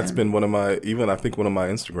 And that's been one of my, I think one of my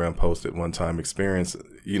Instagram posts at one time, experience.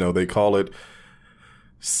 They call it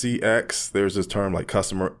CX. There's this term like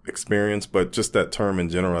customer experience, but just that term in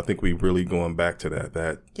general, I think we really going back to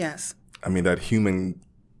that. Yes. I mean, that human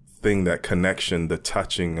thing, that connection, the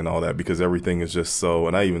touching and all that, because everything is just so,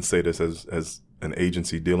 and I even say this as an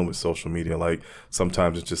agency dealing with social media,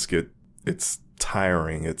 sometimes it's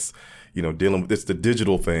tiring. It's, dealing with, it's the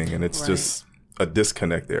digital thing, and it's just a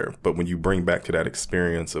disconnect there. But when you bring back to that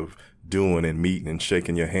experience of doing and meeting and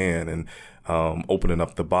shaking your hand and opening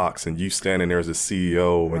up the box and you standing there as a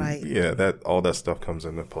CEO and that all that stuff comes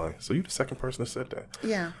into play. So you're the second person that said that.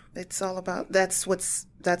 Yeah, it's all about that's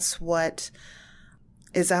what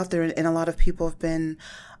is out there, and a lot of people have been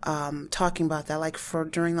talking about that. For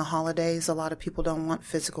during the holidays, a lot of people don't want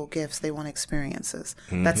physical gifts; they want experiences.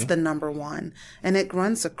 Mm-hmm. That's the number one, and it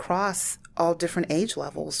runs across all different age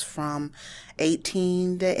levels, from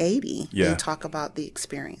 18 to 80. Yeah. They talk about the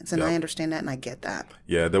experience, and I understand that, and I get that.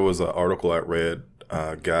 Yeah, there was an article I read.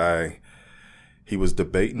 Guy, he was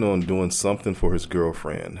debating on doing something for his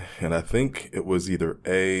girlfriend, and I think it was either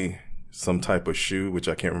some type of shoe, which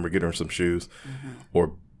I can't remember, getting her some shoes,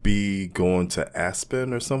 or B, going to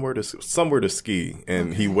Aspen or somewhere to ski.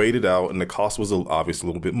 And he waited out, and the cost was obviously a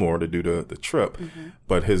little bit more to do the trip. Mm-hmm.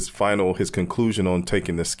 But his conclusion on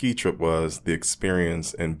taking the ski trip was the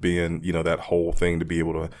experience and being, that whole thing to be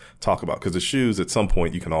able to talk about. Because the shoes, at some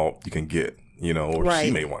point, you can get, or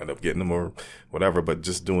she may wind up getting them or whatever, but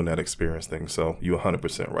just doing that experience thing. So you're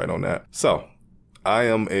 100% right on that. So I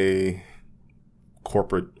am a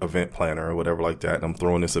corporate event planner or whatever like that, and I'm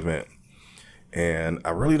throwing this event. And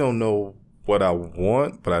I really don't know what I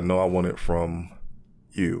want, but I know I want it from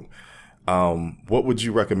you. What would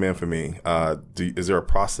you recommend for me? Is there a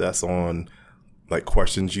process on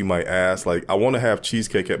questions you might ask? I want to have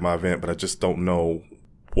cheesecake at my event, but I just don't know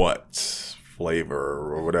what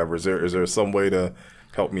flavor or whatever. Is there some way to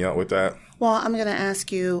help me out with that? Well, I'm going to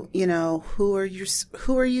ask you, who are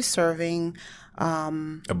you serving?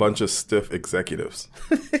 A bunch of stiff executives.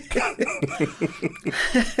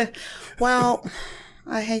 Well,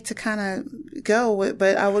 I hate to kind of go with,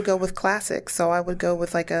 but I would go with classic. So I would go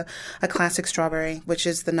with a classic strawberry, which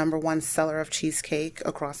is the number one seller of cheesecake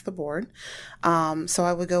across the board. So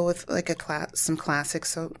I would go with some classics.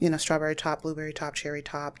 So, strawberry top, blueberry top, cherry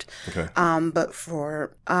topped. Okay. But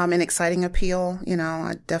for an exciting appeal,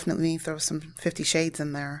 I definitely throw some 50 Shades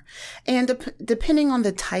in there. And depending on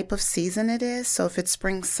the type of season it is, so if it's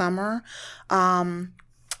spring, summer,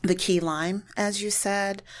 the key lime, as you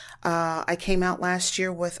said. I came out last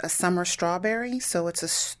year with a summer strawberry. So it's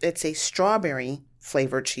a strawberry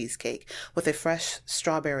flavored cheesecake with a fresh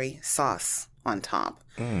strawberry sauce on top.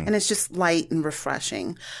 And it's just light and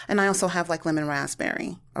refreshing. And I also have lemon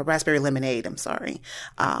raspberry, or raspberry lemonade,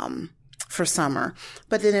 for summer.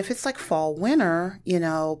 But then if it's fall, winter,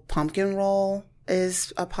 pumpkin roll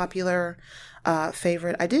is a popular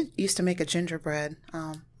favorite. I did used to make a gingerbread,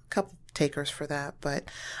 a couple takers for that,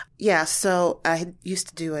 but yeah, so I used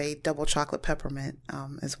to do a double chocolate peppermint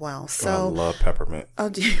as well. So I love peppermint. Oh,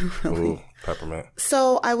 do you really? Ooh, peppermint.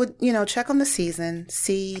 So I would, check on the season,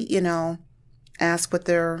 see, ask what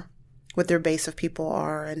their base of people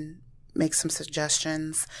are and make some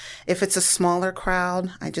suggestions. If it's a smaller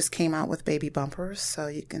crowd, I just came out with baby bumpers, so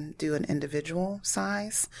you can do an individual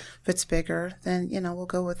size. If it's bigger, then, we'll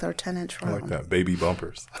go with our 10-inch round. I like that, baby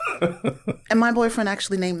bumpers. And my boyfriend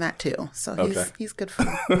actually named that too, so he's good for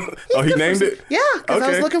he named it? Yeah, because I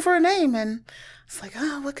was looking for a name, and it's like,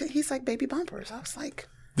 he's like baby bumpers. I was like...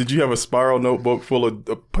 Did you have a spiral notebook full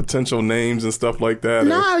of potential names and stuff like that?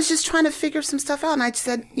 No, I was just trying to figure some stuff out, and I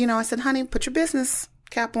said, honey, put your business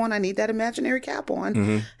cap on. I need that imaginary cap on.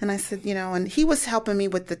 Mm-hmm. And I said, and he was helping me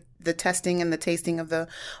with the testing and the tasting of the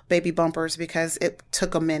baby bumpers because it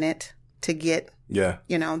took a minute to get. Yeah.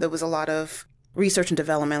 There was a lot of research and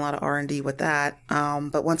development, a lot of R&D with that.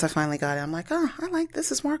 But once I finally got it, I'm like, I like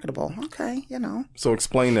this. Is marketable. Okay, So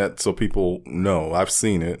explain that so people know. I've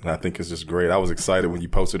seen it, and I think it's just great. I was excited when you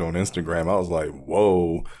posted on Instagram. I was like,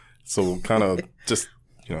 whoa. So kind of just,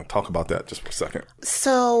 talk about that just for a second.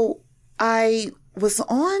 So I was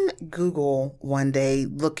on Google one day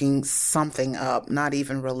looking something up, not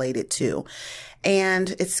even related to. And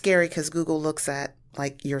it's scary because Google looks at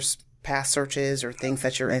like your past searches or things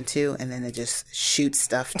that you're into, and then it just shoots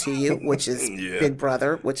stuff to you, which is Big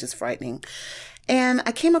Brother, which is frightening. And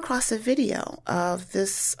I came across a video of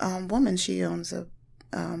this woman. She owns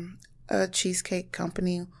a cheesecake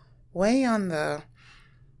company way on the,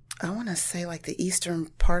 I want to say like the eastern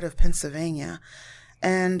part of Pennsylvania.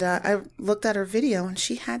 And I looked at her video, and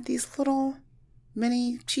she had these little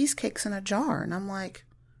mini cheesecakes in a jar. And I'm like,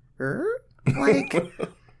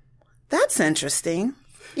 that's interesting,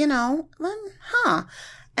 And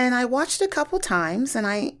I watched it a couple times, and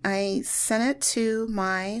I sent it to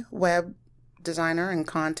my web designer and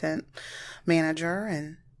content manager,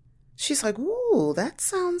 and she's like, ooh,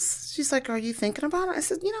 she's like, are you thinking about it? I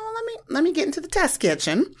said, let me get into the test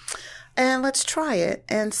kitchen. And let's try it.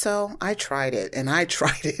 And so I tried it, and I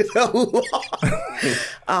tried it a lot,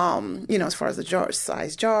 as far as the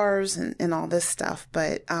size jars and all this stuff.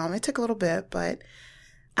 But it took a little bit, but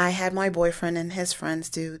I had my boyfriend and his friends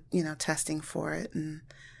do, testing for it. And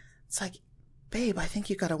it's like, babe, I think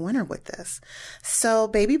you got a winner with this. So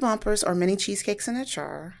baby bumpers are mini cheesecakes in a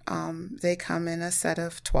jar. They come in a set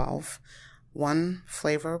of 12. One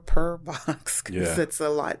flavor per box because it's a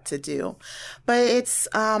lot to do, but it's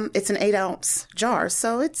an 8-ounce jar,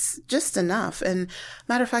 so it's just enough. And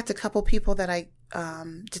matter of fact, a couple people that I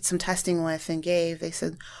did some testing with and they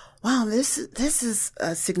said, "Wow, this is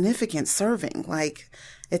a significant serving. Like,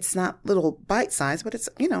 it's not little bite size, but it's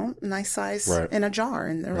nice size in a jar."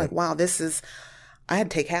 And they're like, "Wow, I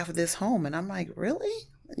had to take half of this home." And I'm like, "Really?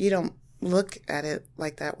 You don't look at it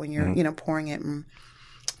like that when you're pouring it and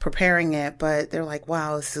preparing it," but they're like,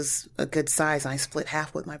 wow, this is a good size. I split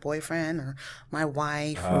half with my boyfriend or my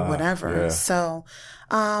wife or whatever. Yeah. So,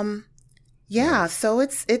 so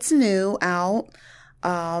it's new out.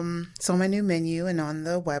 So my new menu and on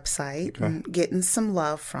the website and getting some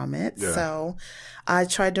love from it. Yeah. So I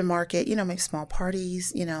tried to market, maybe small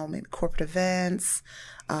parties, maybe corporate events.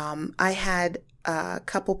 I had a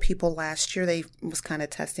couple people last year, they was kind of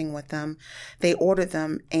testing with them. They ordered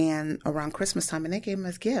them and around Christmas time, and they gave them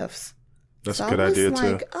as gifts. That's a good idea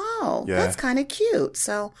too. That's kind of cute.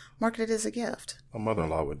 So market it as a gift. My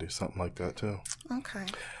mother-in-law would do something like that too. Okay.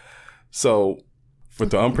 So with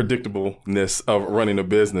the unpredictableness of running a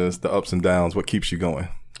business, the ups and downs, what keeps you going?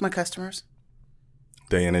 My customers.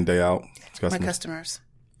 Day in and day out? My customers.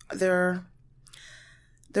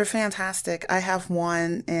 They're fantastic. I have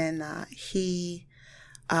one, and he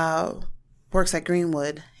works at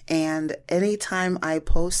Greenwood, and anytime I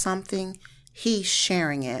post something, he's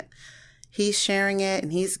sharing it. He's sharing it,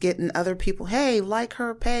 and he's getting other people, hey, like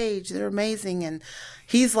her page. They're amazing. And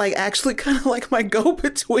he's like actually kind of like my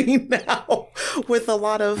go-between now with a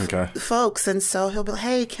lot of folks. And so he'll be like,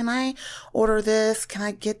 hey, can I order this? Can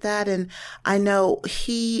I get that? And I know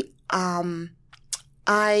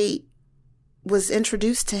I was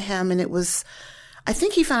introduced to him, and I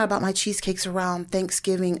think he found out about my cheesecakes around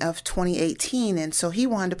Thanksgiving of 2018. And so he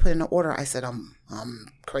wanted to put in an order. I said, I'm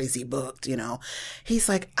crazy booked, He's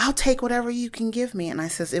like, I'll take whatever you can give me. And I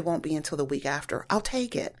says, it won't be until the week after. I'll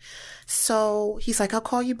take it. So he's like, I'll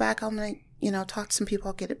call you back. I'm going to, talk to some people.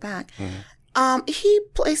 I'll get it back. Mm-hmm. He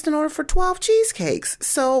placed an order for 12 cheesecakes.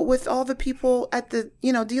 So with all the people at the,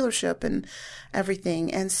 dealership and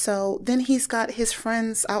everything. And so then he's got his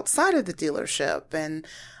friends outside of the dealership, and,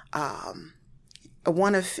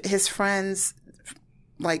 one of his friends,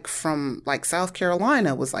 like from like South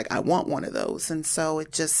Carolina, was like, I want one of those. And so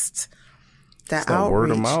it just, that outreach.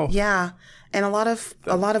 Word of mouth. Yeah. And a lot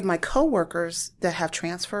of my coworkers that have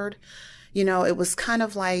transferred, you know, it was kind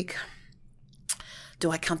of like, do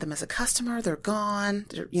I count them as a customer? They're gone.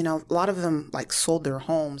 You know, a lot of them like sold their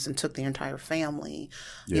homes and took their entire family,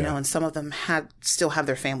 you know, and some of them still have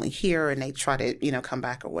their family here and they try to, you know, come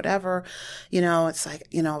back or whatever. You know, it's like,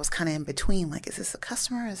 you know, I was kind of in between. Like, is this a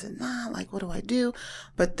customer? Is it not? Like, what do I do?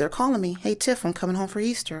 But they're calling me. Hey, Tiff, I'm coming home for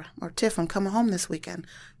Easter. Or Tiff, I'm coming home this weekend.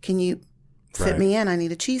 Can you fit me in? I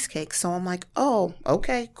need a cheesecake. So I'm like, oh,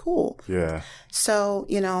 okay, cool. Yeah. So,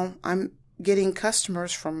 you know, I'm getting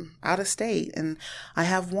customers from out of state. And I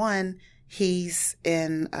have one, he's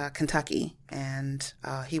in Kentucky, and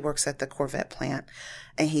he works at the Corvette plant,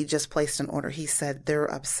 and he just placed an order. He said, they're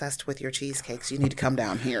obsessed with your cheesecakes. You need to come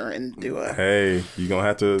down here and do a... Hey, you're going to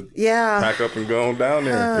have to pack up and go on down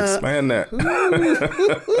there. Expand that.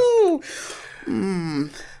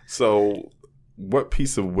 So what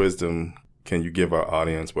piece of wisdom can you give our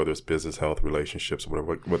audience, whether it's business, health, relationships, or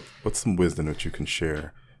whatever? What's some wisdom that you can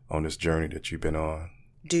share on this journey that you've been on?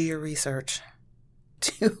 Do your research.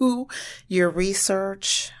 Do your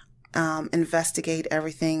research. Investigate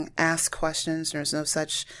everything. Ask questions. There's no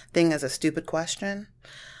such thing as a stupid question.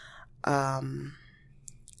 Yeah,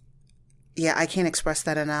 I can't express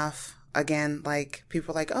that enough. Again, like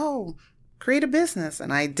people are like, oh, create a business.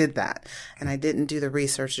 And I did that. And I didn't do the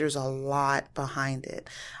research. There's a lot behind it.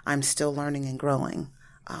 I'm still learning and growing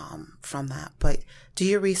from that. But do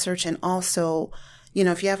your research. And also, you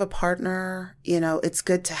know, if you have a partner, you know, it's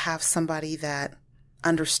good to have somebody that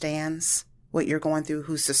understands what you're going through,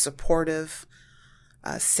 who's a supportive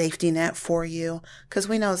safety net for you. Because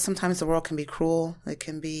we know sometimes the world can be cruel. It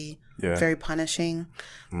can be very punishing.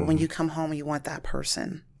 But when you come home, you want that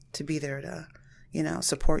person to be there to, you know,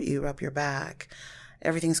 support you, rub your back.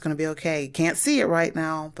 Everything's going to be okay. You can't see it right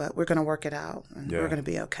now, but we're going to work it out, and we're going to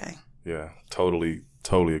be okay. Yeah, totally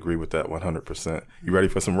agree with that 100%. You ready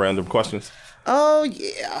for some random questions? Oh,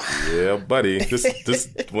 yeah. Yeah, buddy. This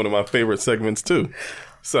is one of my favorite segments, too.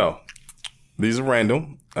 So, these are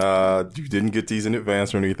random. You didn't get these in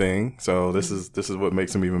advance or anything, so this is what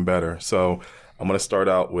makes them even better. So, I'm going to start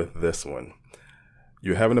out with this one.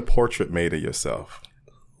 You're having a portrait made of yourself,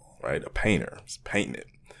 right? A painter is painting it.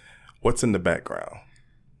 What's in the background?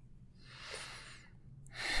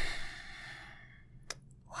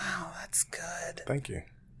 Wow, that's good. Thank you.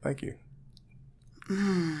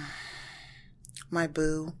 My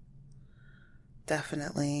boo.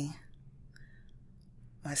 Definitely.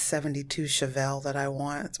 My 72 Chevelle that I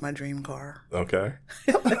want. It's my dream car. Okay.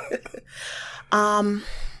 I'm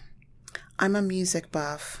a music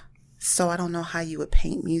buff, so I don't know how you would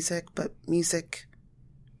paint music, but music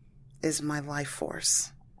is my life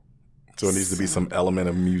force. So it needs to be some element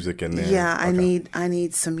of music in there. Yeah, okay. I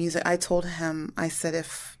need some music. I told him, I said,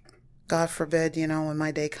 if God forbid, you know, when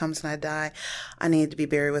my day comes and I die, I need to be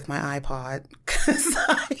buried with my iPod, because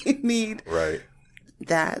I need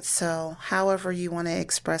that. So however you want to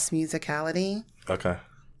express musicality. Okay.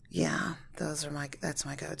 Yeah, that's my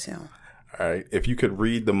go-to. All right. If you could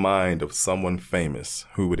read the mind of someone famous,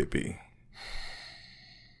 who would it be?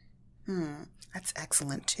 That's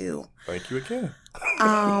excellent too. Thank you again.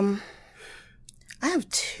 I have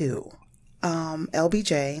two.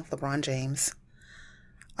 LBJ, LeBron James,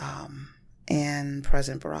 and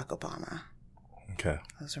President Barack Obama. Okay.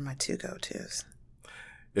 Those are my two go-tos.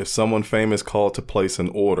 If someone famous called to place an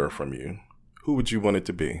order from you, who would you want it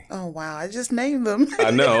to be? Oh, wow. I just named them.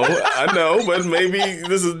 I know, but maybe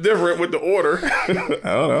this is different with the order. I don't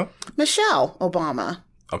know. Michelle Obama.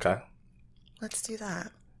 Okay. Let's do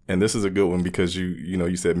that. And this is a good one because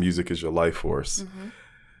you said music is your life force. Mm-hmm.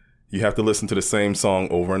 You have to listen to the same song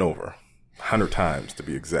over and over, 100 times to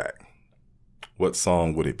be exact. What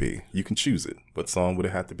song would it be? You can choose it. What song would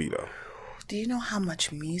it have to be, though? Do you know how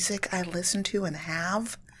much music I listen to and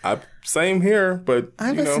have? Same here, but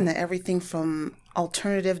I listen to everything from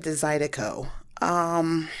alternative to Zydeco.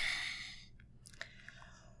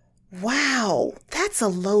 Wow, that's a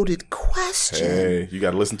loaded question. Hey, you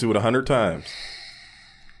got to listen to it 100 times.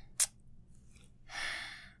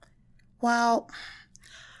 Well,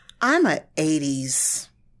 I'm an 80s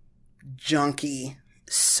junkie,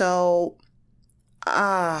 so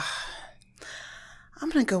I'm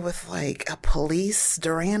going to go with like a Police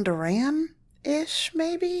Duran Duran-ish,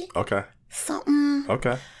 maybe? Okay. Something.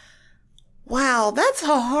 Okay. Wow, that's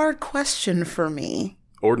a hard question for me.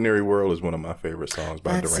 Ordinary World is one of my favorite songs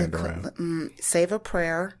by Duran Duran. Save a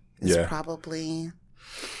Prayer is probably...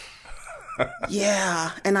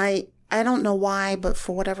 Yeah, and I I don't know why, but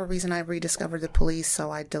for whatever reason, I rediscovered the Police,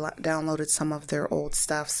 so I downloaded some of their old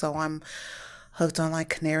stuff. So I'm hooked on like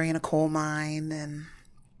Canary in a Coal Mine and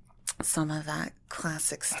some of that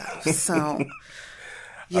classic stuff. So,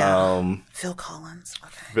 yeah. Phil Collins.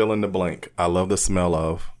 Okay. Fill in the blank. I love the smell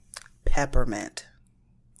of peppermint.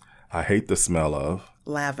 I hate the smell of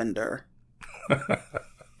lavender.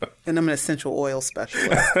 And I'm an essential oil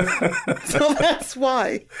specialist. So that's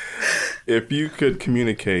why. If you could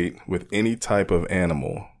communicate with any type of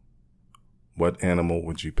animal, what animal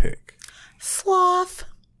would you pick? Sloth.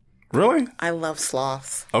 Really? I love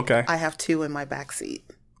sloths. Okay. I have 2 in my backseat.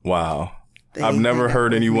 Wow. I've never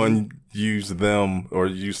heard anyone use them or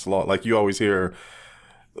use sloth. Like you always hear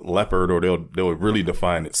leopard, or they'll really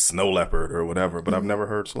define it, snow leopard or whatever, but I've never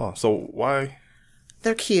heard sloth. So why?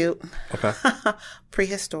 They're cute. Okay.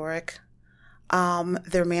 Prehistoric.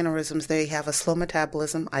 Their mannerisms, they have a slow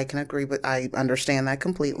metabolism. I can agree with, I understand that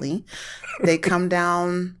completely. They come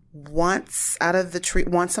down once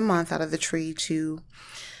a month out of the tree to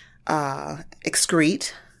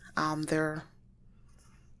excrete. They're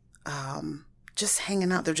just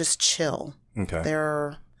hanging out. They're just chill. Okay.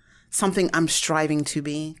 They're something I'm striving to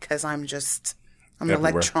be, because I'm an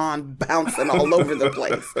electron bouncing all over the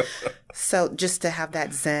place. So just to have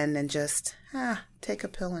that zen and just take a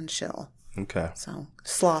pill and chill. Okay. So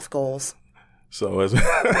sloth goals. So as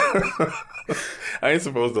I ain't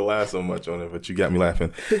supposed to laugh so much on it, but you got me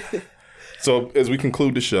laughing. So as we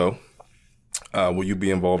conclude the show, will you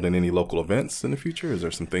be involved in any local events in the future? Is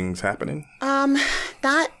there some things happening?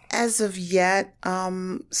 Not as of yet.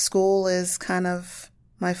 School is kind of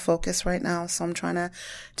my focus right now, so I'm trying to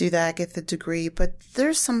do that, get the degree. But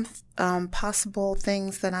there's some possible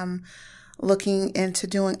things that I'm looking into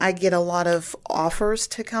doing. I get a lot of offers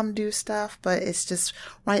to come do stuff, but it's just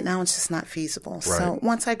right now it's just not feasible. Right. So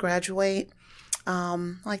once I graduate, I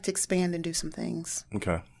like to expand and do some things.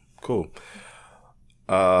 Okay, cool.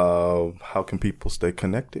 How can people stay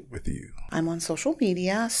connected with you? I'm on social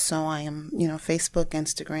media, so I am, Facebook,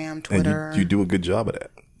 Instagram, Twitter. And you do a good job of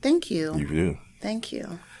that. Thank you. You do. Thank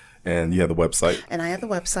you. And you have the website? And I have the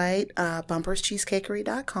website,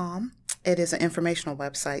 bumperscheesecakery.com. It is an informational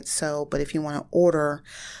website, but if you want to order,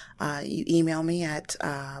 you email me at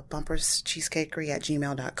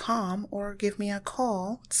bumperscheesecakery@gmail.com or give me a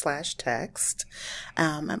call /text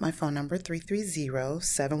at my phone number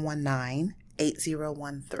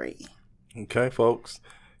 330-719-8013. Okay, folks.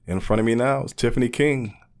 In front of me now is Tiffany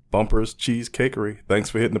King, Bumpers Cheese Cakery. Thanks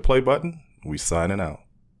for hitting the play button. We signing out.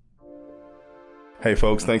 Hey,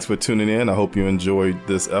 folks, thanks for tuning in. I hope you enjoyed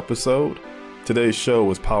this episode. Today's show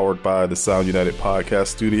was powered by the Sound United Podcast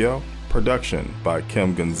Studio, production by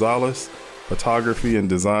Kim Gonzalez, photography and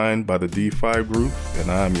design by the D5 Group,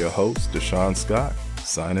 and I'm your host, Deshaun Scott,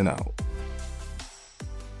 signing out.